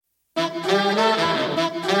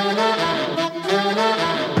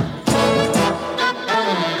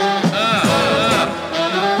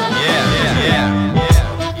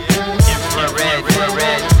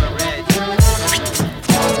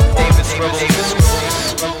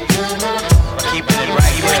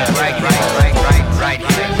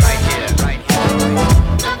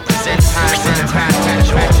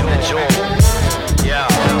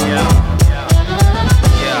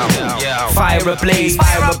ablaze,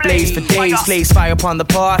 fire ablaze for days. Place fire upon the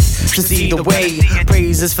path to see the way.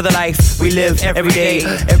 Praises for the life we live every day.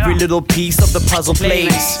 Every little piece of the puzzle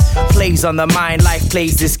plays on the mind. Life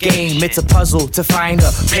plays this game. It's a puzzle to find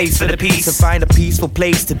a place for the peace, to find a peaceful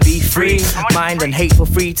place to be free. Mind and hateful,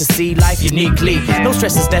 free to see life uniquely. No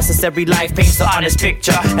stress is necessary. Life paints the honest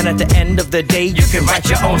picture, and at the end of the day, you can write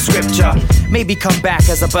your own scripture. Maybe come back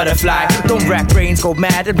as a butterfly. Don't rack brains, go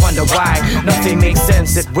mad and wonder why nothing makes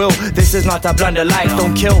sense. It will. This is not a blunder life.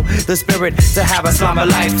 Don't kill the spirit to have a slumber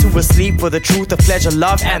life. To asleep for the truth, the pleasure,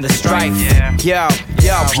 love, and the strife. Yo,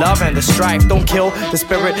 love and the strife. Don't kill the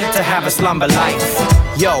spirit to have a slumber life.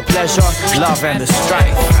 Yo, pleasure, love, and the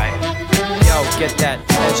strife. Yo, get that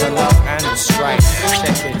pleasure, love, and the strife.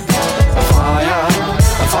 Check it.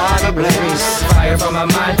 Fire blaze. Fire from my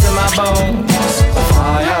mind to my bones.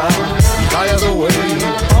 Fire the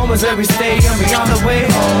way. Home is every stage and beyond the way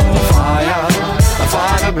home.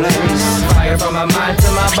 Fire blaze. Fire from my mind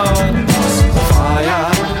to my bones.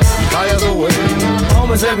 Fire the way.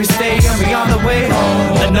 Home is every stage and beyond the way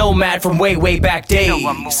home. A nomad from way back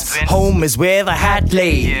days. Home is where the hat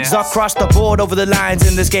lays. Across the board, over the lines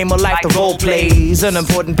in this game of life, the role plays an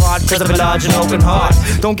important part because of a large and open heart.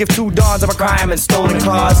 Don't give two dawns of a crime and stolen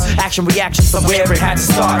cars. Action, reaction, somewhere it had to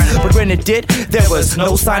start. But when it did, there was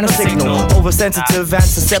no sign or signal. Oversensitive and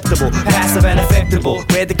susceptible, passive and affectable.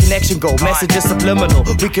 Where the connection go, messages subliminal.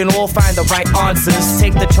 We can all find the right answers.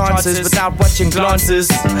 Take the chances without watching glances.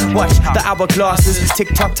 Watch the hourglasses,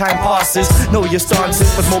 tick-tock time passes. Know your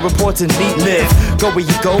stances, but more importantly, live. Go where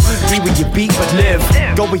you go, be where you be, but live.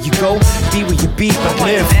 Go where you go, be where you be, but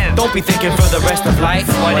live. Don't be thinking for the rest of life.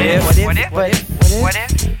 What if? What if? What if? What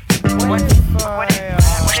if? What if?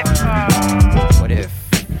 What if?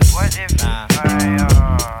 What if?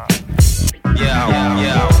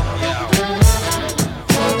 Yeah.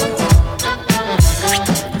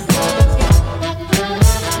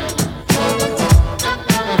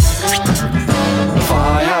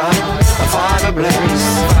 Blaze.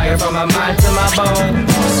 Fire from my mind to my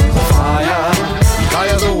bones.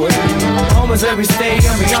 Fire the way. Home is every stage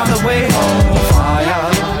and beyond the way home.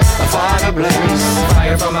 Fire blaze.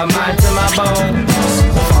 Fire from my mind to my bones.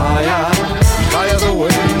 Fire the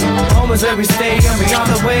way. Home is every stage and beyond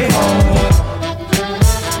the way home.